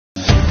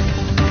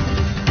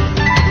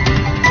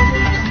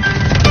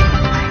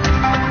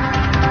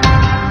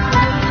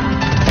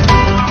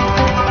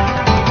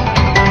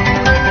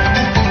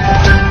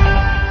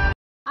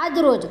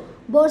આજરોજ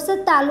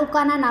બોરસદ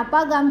તાલુકાના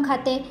નાપા ગામ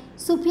ખાતે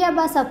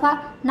સુફિયાબા સફા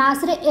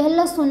નાસરે એહલ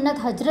સુન્નત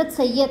હઝરત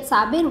સૈયદ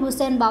સાબિર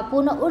હુસૈન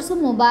બાપુનો ઉર્સ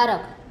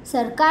મુબારક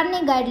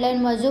સરકારની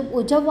ગાઈડલાઈન મુજબ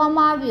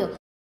ઉજવવામાં આવ્યો।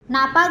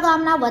 નાપા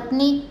ગામના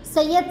વતની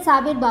સૈયદ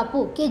સાબિર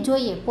બાપુ કે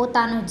જોઈએ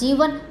પોતાનું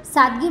જીવન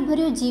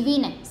સાદગીભર્યું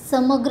જીવીને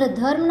સમગ્ર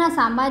ધર્મના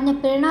સમાજને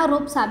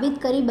પ્રેરણારૂપ સાબિત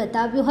કરી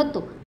બતાવ્યું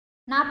હતું।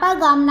 નાપા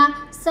ગામના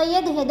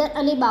સૈયદ હૈદર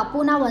અલી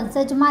બાપુના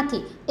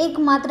વંશજમાંથી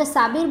એકમાત્ર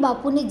સાબિર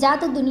બાપુની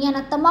જાત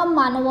દુનિયાના તમામ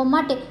માનવો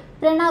માટે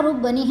પ્રેરણારૂપ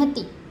બની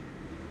હતી।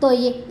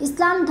 તોએ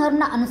ઇસ્લામ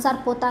ધર્મના અનુસાર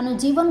પોતાનું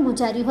જીવન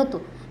ગુજાર્યું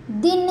હતું।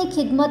 દીનની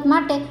ખિદમત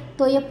માટે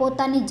તોએ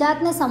પોતાની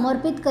જાતને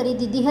સમર્પિત કરી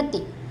દીધી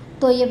હતી।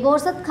 તોએ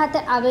બોરસદ ખાતે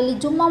આવેલી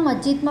જુમ્મા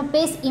મસ્જિદમાં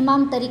પેશ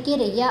ઇમામ તરીકે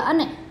રહ્યા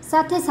અને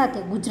સાથે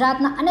સાથે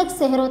ગુજરાતના અનેક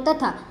શહેરો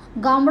તથા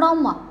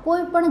ગામડાઓમાં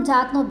કોઈ પણ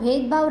જાતનો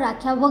ભેદભાવ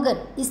રાખ્યા વગર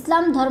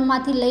ઇસ્લામ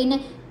ધર્મમાંથી લઈને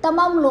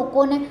તમામ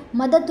લોકોને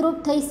મદદરૂપ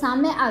થઈ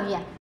સામે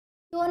આવ્યા।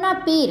 તેઓના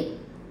પીર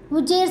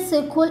ઉજેર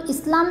શેખુલ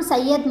ઇસ્લામ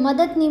સૈયદ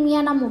મદદ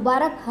નિમિયાના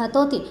મુબારક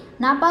હાથોથી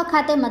નાપા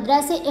ખાતે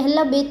મદ્રાસે એહલ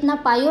બેતના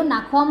પાયો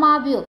નાખવામાં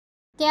આવ્યો।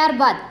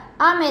 ત્યારબાદ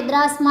આ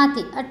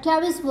મેદ્રાસમાંથી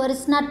 28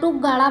 વર્ષના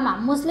ટૂંક ગાળામાં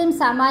મુસ્લિમ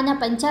સમાજના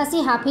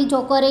 85 હાફીજો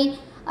કરી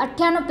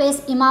 98 પેશ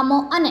ઇમામો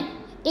અને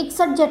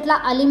 61 જેટલા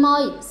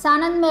આલિમાઓએ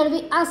સાનદ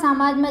મેળવી આ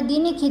સમાજમાં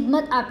દીની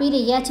ખિદમત આપી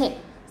રહ્યા છે।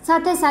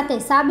 સાથે સાથે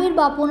સાબિર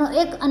બાપુનું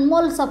એક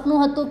અનમોલ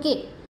સપનું હતું કે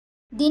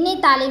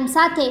દીની તાલીમ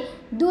સાથે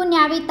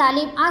દુનિયાવી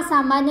તાલીમ આ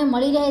સમાજને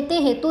મળી રહે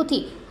તે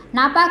હેતુથી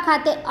નાપા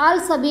ખાતે અલ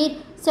સબીર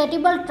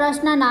ચેરિટેબલ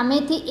ટ્રસ્ટના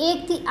નામેથી 1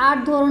 થી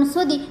 8 ધોરણ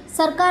સુધી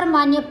સરકાર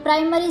માન્ય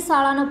પ્રાઇમરી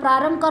શાળાનો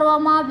પ્રારંભ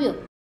કરવામાં આવ્યો।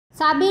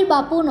 સાબિર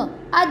બાપુનો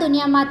આ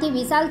દુનિયામાંથી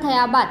વિશાલ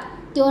થયા બાદ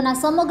તેઓના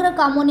સમગ્ર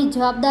કામોની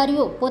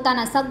જવાબદારીઓ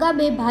પોતાના સગા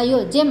 2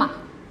 ભાઈઓ જેમાં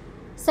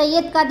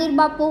સૈયદ કાદિર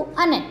બાપુ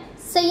અને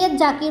સૈયદ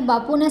જાકીર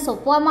બાપુને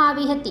સોંપવામાં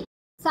આવી હતી।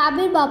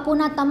 સાબિર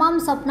બાપુના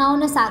તમામ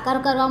સપનાઓને સાકાર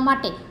કરવા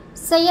માટે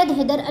સૈયદ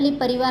હૈદર અલી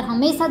પરિવાર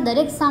હંમેશા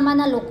દરેક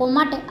સમાજના લોકો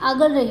માટે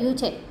આગળ રહ્યું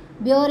છે।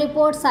 બ્યુરો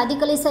રિપોર્ટ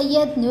સાદિક અલી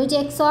સૈયદ,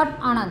 NEWS108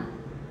 આણંદ।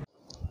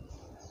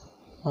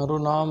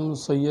 મારું નામ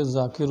સૈયદ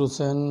જાકીર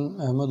હુસૈન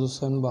અહેમદ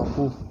હુસૈન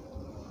બાપુ।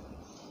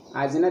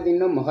 આજના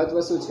દિનનું મહત્વ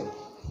શું છે?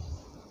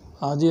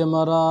 આજે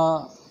અમારા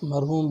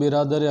મરહૂમ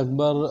બિરાદર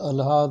અકબર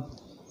અલ્હાદ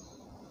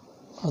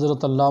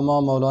હઝરત અલ્લામા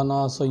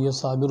મૌલાના સૈયદ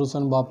સાબિર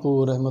હુસૈન બાપુ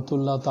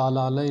રહેમતુલ્લાહ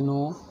તાલા અલૈનો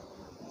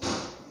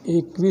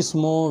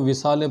 21મો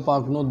વિસાલે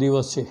પાકનો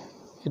દિવસ છે,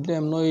 એટલે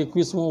એમનો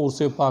 21મો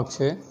ઉર્સે પાક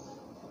છે।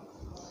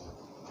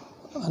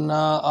 અને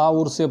આ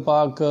ઉર્સે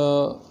પાક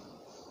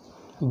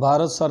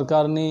ભારત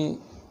સરકારની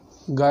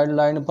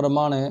ગાઈડલાઈન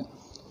પ્રમાણે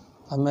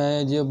અમે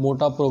જે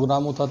મોટા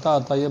પ્રોગ્રામો થતા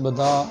હતા એ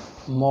બધા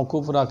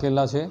મોકૂફ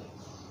રાખેલા છે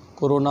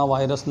કોરોના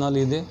વાયરસના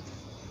લીધે,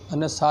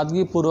 અને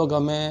સાદગીપૂર્વક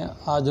અમે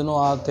આજનો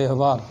આ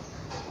તહેવાર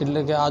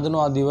એટલે કે આજનો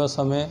આ દિવસ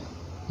અમે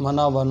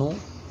મનાવવાનું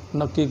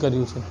નક્કી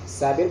કર્યું છે।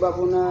 સાબિર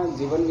બાપુના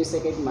જીવન વિશે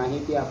કંઈક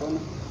માહિતી આપો ને।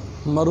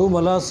 મરહૂમ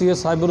અલ્લાહ સૈયદ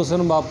સાબિર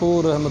હુસૈન બાપુ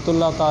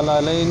રહેમતુલ્લાહ તાલા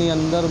અલૈની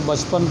અંદર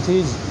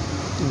બચપનથી જ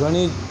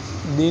ઘણી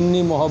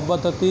દીનની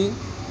મોહબ્બત હતી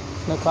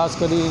અને ખાસ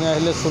કરીને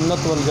અહેલે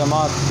સુન્નત વલ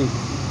જમાત હતી।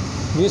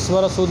 20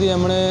 વર્ષ સુધી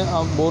એમણે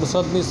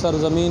બોરસદની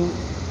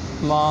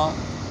સરજમીનમાં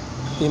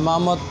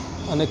ઇમામત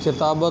અને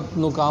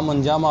ખિતાબતનું કામ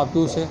અંજામ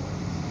આપ્યું છે।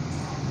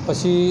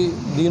 પછી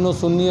દીનો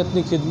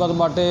સુન્નિયતની ખિદમત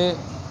માટે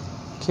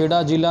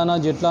ખેડા જિલ્લાના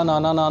જેટલા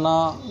નાના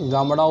નાના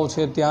ગામડાઓ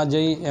છે ત્યાં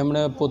જઈ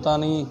એમણે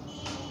પોતાની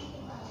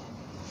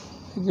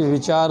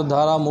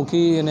વિચારધારા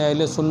મૂકી અને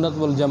અહેલે સુન્નત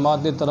વલ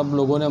જમાતની તરફ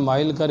લોકોને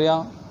માઇલ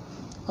કર્યા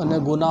અને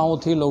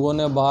ગુનાહોથી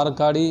લોકોને બહાર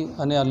કાઢી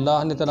અને અલ્લાહ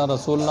અને તેના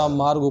રસૂલના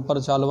માર્ગ ઉપર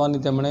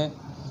ચાલવાની તેમણે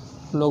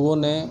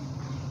લોકોને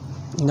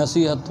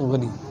નસીહત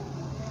કરી।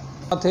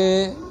 સાથે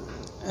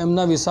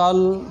એમના વિશાલ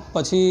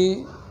પછી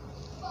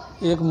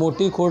એક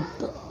મોટી ખોટ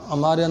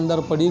અમારી અંદર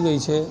પડી ગઈ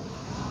છે।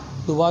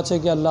 દુઆ છે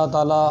કે અલ્લાહ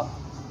તાલા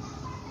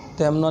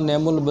તેમના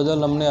નેમુલ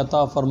બદલ અમને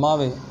અતા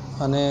ફરમાવે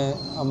અને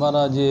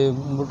અમારા જે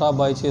મોટા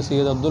ભાઈ છે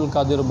સૈયદ અબ્દુલ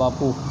કાદિર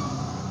બાપુ,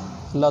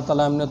 અલ્લાહ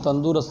તાલા એમને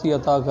તંદુરસ્તી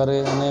અતા કરે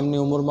અને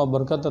એમની ઉંમરમાં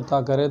બરકત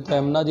અતા કરે તો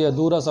એમના જે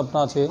અધૂરા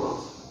સપના છે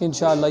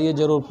ઇન્શાઅલ્લાહ એ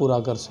જરૂર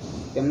પૂરા કરશે।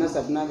 તેમના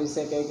સપના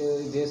વિશે કંઈક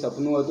જે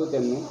સપનું હતું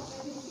તેમનું,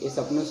 એ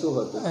સપનું શું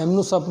હતું?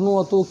 એમનું સપનું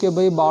હતું કે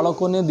ભાઈ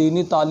બાળકોને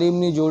દીની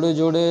તાલીમની જોડે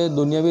જોડે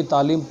દુનિયાવી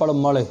તાલીમ પણ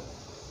મળે,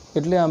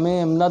 એટલે અમે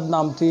એમના જ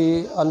નામથી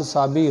અલ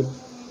સાબિર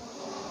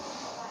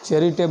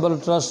ચેરિટેબલ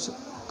ટ્રસ્ટ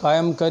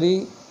કાયમ કરી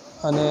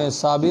અને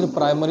સાબિર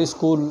પ્રાઇમરી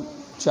સ્કૂલ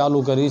ચાલુ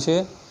કરી છે,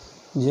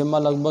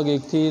 જેમાં લગભગ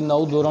 1 થી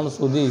 9 ધોરણ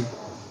સુધી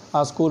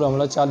આ સ્કૂલ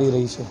હમણાં ચાલી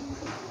રહી છે।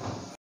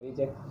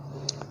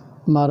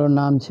 મારું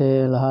નામ છે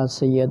અલ્હાદ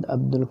સૈયદ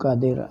અબ્દુલ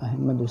કાદિર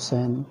અહેમદ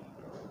હુસૈન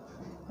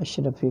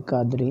અશરફી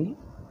કાદરી।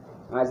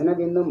 આજના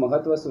દિનનું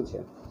મહત્વ શું છે?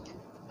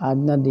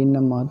 આજના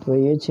દિનનું મહત્વ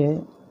એ છે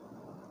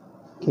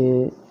કે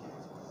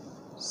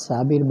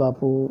સાબિર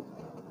બાપુ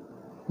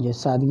જે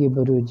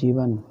સાદગીભર્યું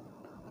જીવન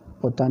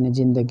પોતાની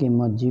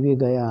જિંદગીમાં જીવી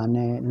ગયા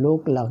અને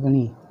લોક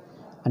લાગણી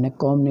અને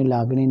કોમની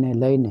લાગણીને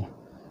લઈને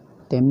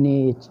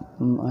તેમની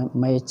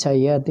ઈચ્છા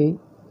એ હતી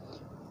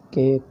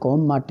કે કોમ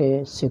માટે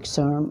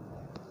શિક્ષણ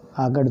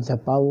આગળ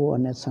ધપાવવું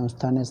અને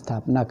સંસ્થાની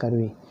સ્થાપના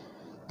કરવી।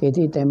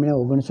 તેથી તેમણે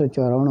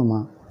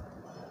 1994માં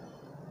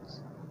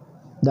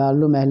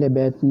દારુલ અહેલે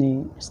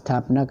બેતની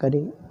સ્થાપના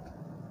કરી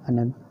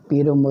અને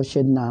પીરો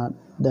મુર્શિદના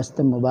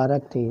દસ્તે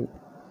મુબારકથી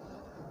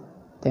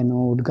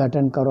તેનું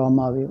ઉદ્ઘાટન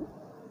કરવામાં આવ્યું.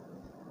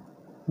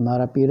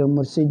 મારા પીરો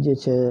મુર્શિદ જે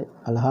છે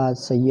અલ્હાજ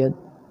સૈયદ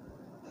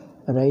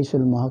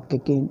રઈસુલ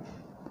મુહક્કિકીન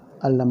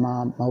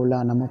અલ્લામા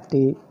મૌલાના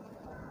મુફ્તી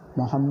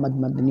મોહમ્મદ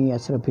મદની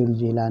અશરફુલ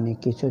જીલાની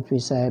કિશોચવી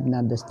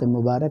સાહેબના દસ્તે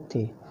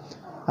મુબારકથી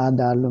આ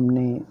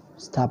દારૂલની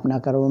સ્થાપના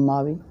કરવામાં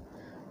આવી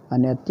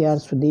અને અત્યાર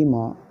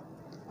સુધીમાં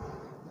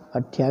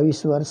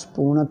 28 વર્ષ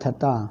પૂર્ણ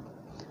થતાં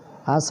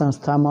આ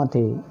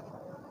સંસ્થામાંથી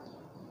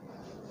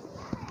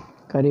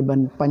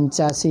કરીબન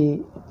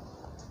 85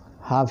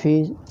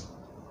 હાફિઝ,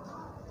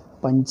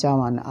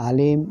 55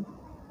 આલિમ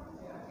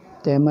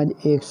તેમજ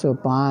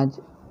 105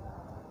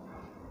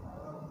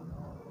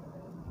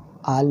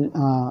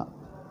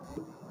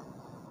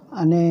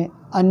 અને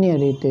અન્ય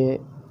રીતે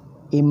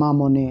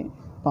ઇમામોને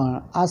પણ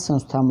આ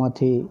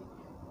સંસ્થામાંથી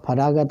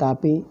ફરાગત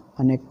આપી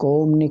અને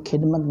કોમની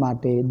ખિદમત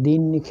માટે,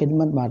 દીનની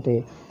ખિદમત માટે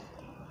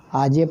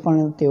આજે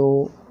પણ તેઓ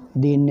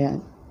દીનને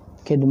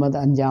ખિદમત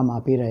અંજામ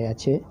આપી રહ્યા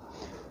છે.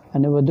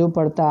 અને વધુ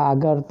પડતા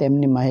આગળ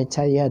તેમની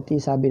મહેચ્છા એ હતી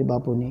સાબિર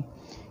બાપુની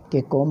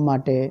કે કોમ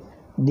માટે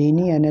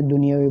દીની અને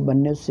દુનિયાવી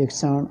બંને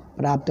શિક્ષણ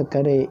પ્રાપ્ત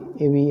કરે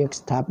એવી એક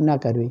સ્થાપના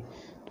કરવી.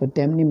 તો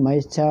તેમની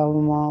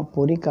મહેચ્છાઓમાં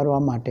પૂરી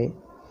કરવા માટે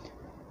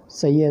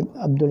સૈયદ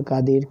અબ્દુલ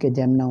કાદિર કે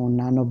જેમના હું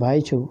નાનો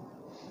ભાઈ છું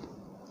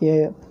એ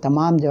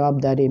તમામ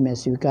જવાબદારી મેં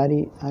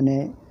સ્વીકારી અને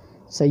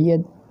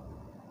સૈયદ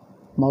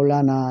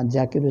મૌલાના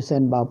ઝાકિર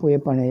હુસૈન બાપુએ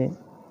પણ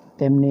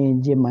તેમની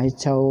જે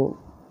મહેચ્છાઓ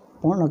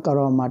પૂર્ણ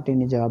કરવા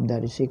માટેની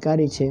જવાબદારી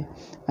સ્વીકારી છે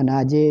અને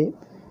આજે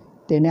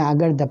તેને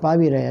આગળ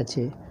ધપાવી રહ્યા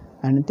છે.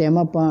 અને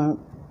તેમાં પણ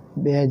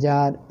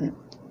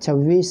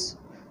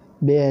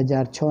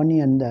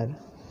 2026-2006ની અંદર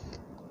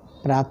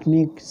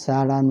પ્રાથમિક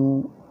શાળાનું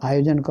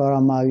આયોજન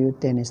કરવામાં આવ્યું,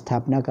 તેની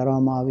સ્થાપના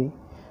કરવામાં આવી.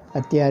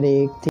 અત્યારે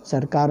એકથી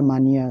સરકાર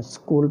માન્ય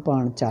સ્કૂલ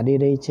પણ ચાલી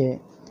રહી છે.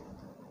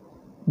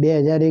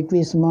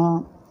 2021માં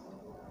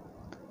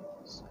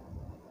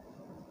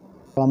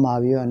કરવામાં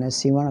આવ્યો અને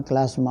સીવણ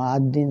ક્લાસમાં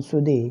આજ દિન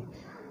સુધી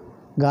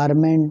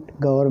ગવર્મેન્ટ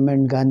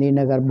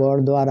ગાંધીનગર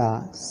બોર્ડ દ્વારા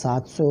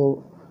 700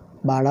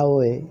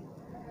 બાળાઓએ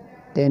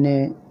તેને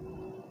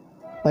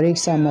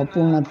પરીક્ષામાં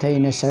પૂર્ણ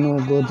થઈને સનું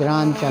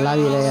ગુજરાન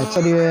ચલાવી રહ્યા છે.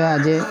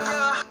 આજે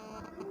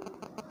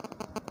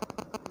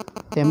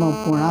તેમાં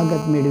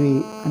પૂર્ણાગત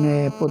મેળવી અને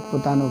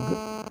પોતપોતાનું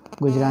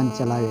ગુજરાન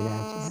ચલાવી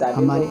રહ્યા છે.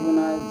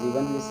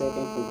 જીવન વિશે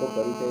કંઈ ટૂંકો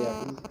પરિચય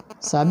આપો.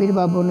 સાબિર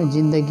બાપુની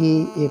જિંદગી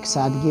એક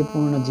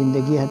સાદગીપૂર્ણ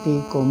જિંદગી હતી,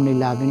 કોમની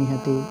લાગણી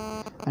હતી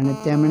અને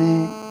તેમણે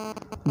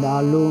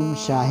દારૂલ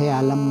શાહે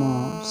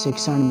આલમમાં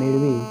શિક્ષણ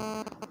મેળવી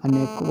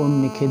અને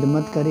કોમની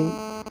ખિદમત કરી.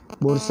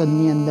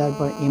 બોરસદની અંદર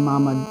પણ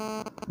ઇમામત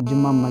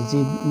જુમ્મા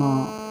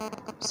મસ્જિદમાં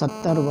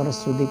 17 વર્ષ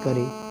સુધી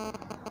કરી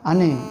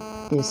અને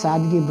એ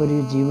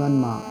સાદગીભર્યું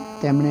જીવનમાં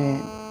તેમણે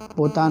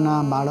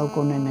પોતાના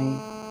બાળકોને નહીં,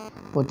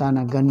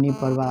 પોતાના ઘરની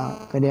પરવા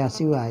કર્યા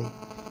સિવાય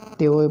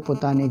તેઓએ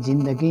પોતાની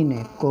જિંદગીને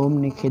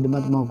કોમની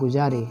ખિદમતમાં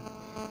ગુજારી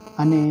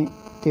અને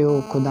તેઓ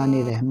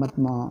ખુદાની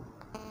રહેમતમાં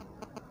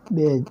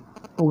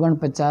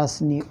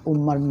 49ની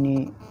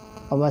ઉંમરની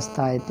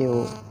અવસ્થાએ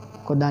તેઓ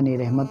ખુદાની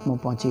રહેમતમાં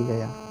પહોંચી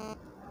ગયા.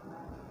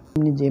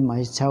 તેમની જે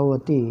મહેચ્છાઓ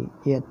હતી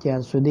એ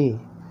અત્યાર સુધી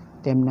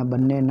તેમના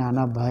બંને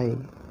નાના ભાઈ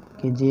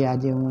કે જે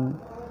આજે હું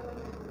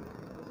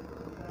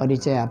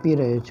પરિચય આપી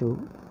રહ્યો છું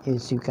એ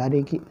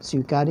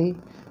સ્વીકારી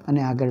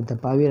અને આગળ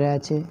ધપાવી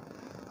રહ્યા છે.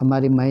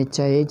 અમારી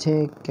મહેચ્છા એ છે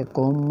કે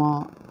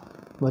કોમમાં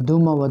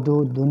વધુમાં વધુ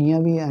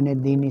દુનિયાવી અને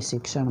દીની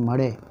શિક્ષણ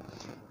મળે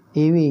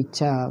એવી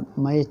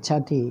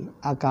મહેચ્છાથી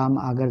આ કામ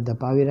આગળ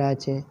ધપાવી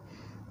રહ્યા છે.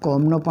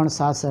 કોમનો પણ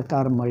સાથ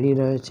સહકાર મળી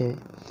રહ્યો છે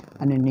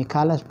અને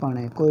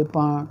નિખાલસપણે કોઈ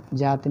પણ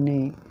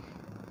જાતની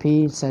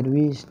ફી,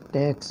 સર્વિસ,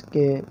 ટેક્સ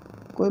કે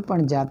કોઈ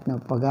પણ જાતનો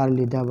પગાર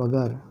લીધા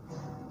વગર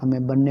અમે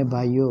બંને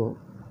ભાઈઓ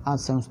આ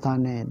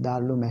સંસ્થાને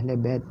દારૂલ અહેલે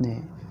બેતને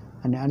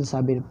અને અલ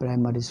સાબિર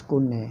પ્રાઇમરી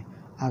સ્કૂલને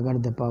આગળ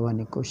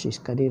ધપાવવાની કોશિશ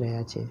કરી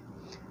રહ્યા છે.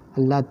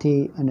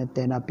 અલ્લાહથી અને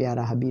તેના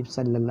પ્યારા હબીબ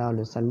સલ્લલ્લાહુ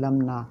અલૈહિ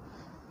વસલ્લમના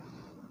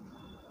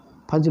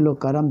ફજલો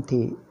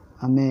કરમથી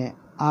અમે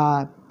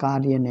આ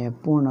કાર્યને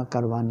પૂર્ણ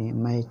કરવાની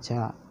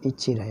મહેચ્છા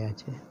ઈચ્છી રહ્યા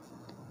છે.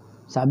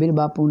 સાબિર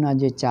બાપુના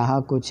જે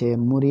ચાહકો છે,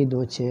 મુરીદો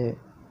છે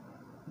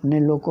અને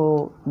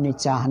લોકોની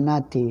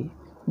ચાહનાથી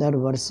દર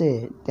વર્ષે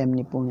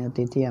તેમની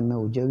પુણ્યતિથિ અમે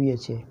ઉજવીએ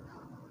છીએ,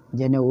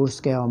 જેને ઉર્સ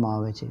કહેવામાં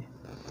આવે છે.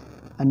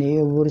 અને એ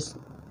ઉર્સ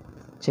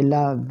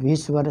છેલ્લા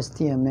 20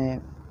 વર્ષથી અમે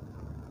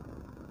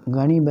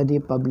ઘણી બધી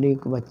પબ્લિક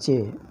વચ્ચે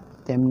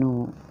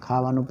તેમનું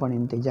ખાવાનું પણ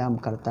ઇંતજામ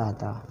કરતા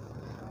હતા.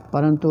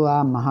 પરંતુ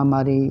આ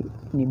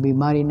મહામારીની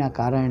બીમારીના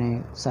કારણે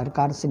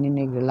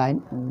સરકારશ્રીની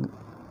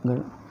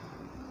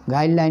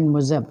ગાઈડલાઈન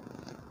મુજબ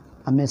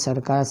અમે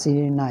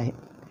સરકારશ્રીના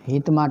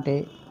હિત માટે,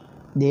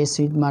 દેશ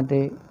હિત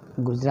માટે,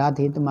 ગુજરાત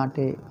હિત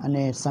માટે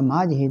અને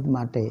સમાજ હિત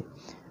માટે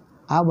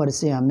આ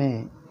વર્ષે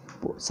અમે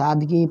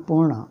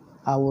સાદગીપૂર્ણ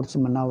આ ઉર્સ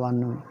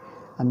મનાવવાનો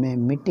અમે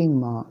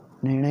મિટિંગમાં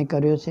નિર્ણય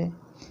કર્યો છે,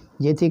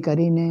 જેથી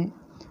કરીને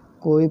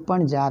કોઈ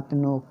પણ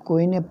જાતનો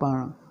કોઈને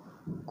પણ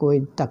કોઈ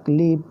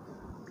તકલીફ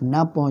ન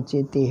પહોંચે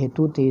તે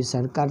હેતુથી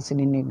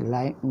સરકારશ્રીની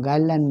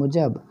ગાઈડલાઇન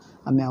મુજબ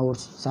અમે આ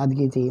ઉર્સ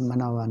સાદગીથી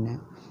મનાવવાને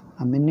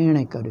અમે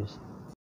નિર્ણય કર્યો છે.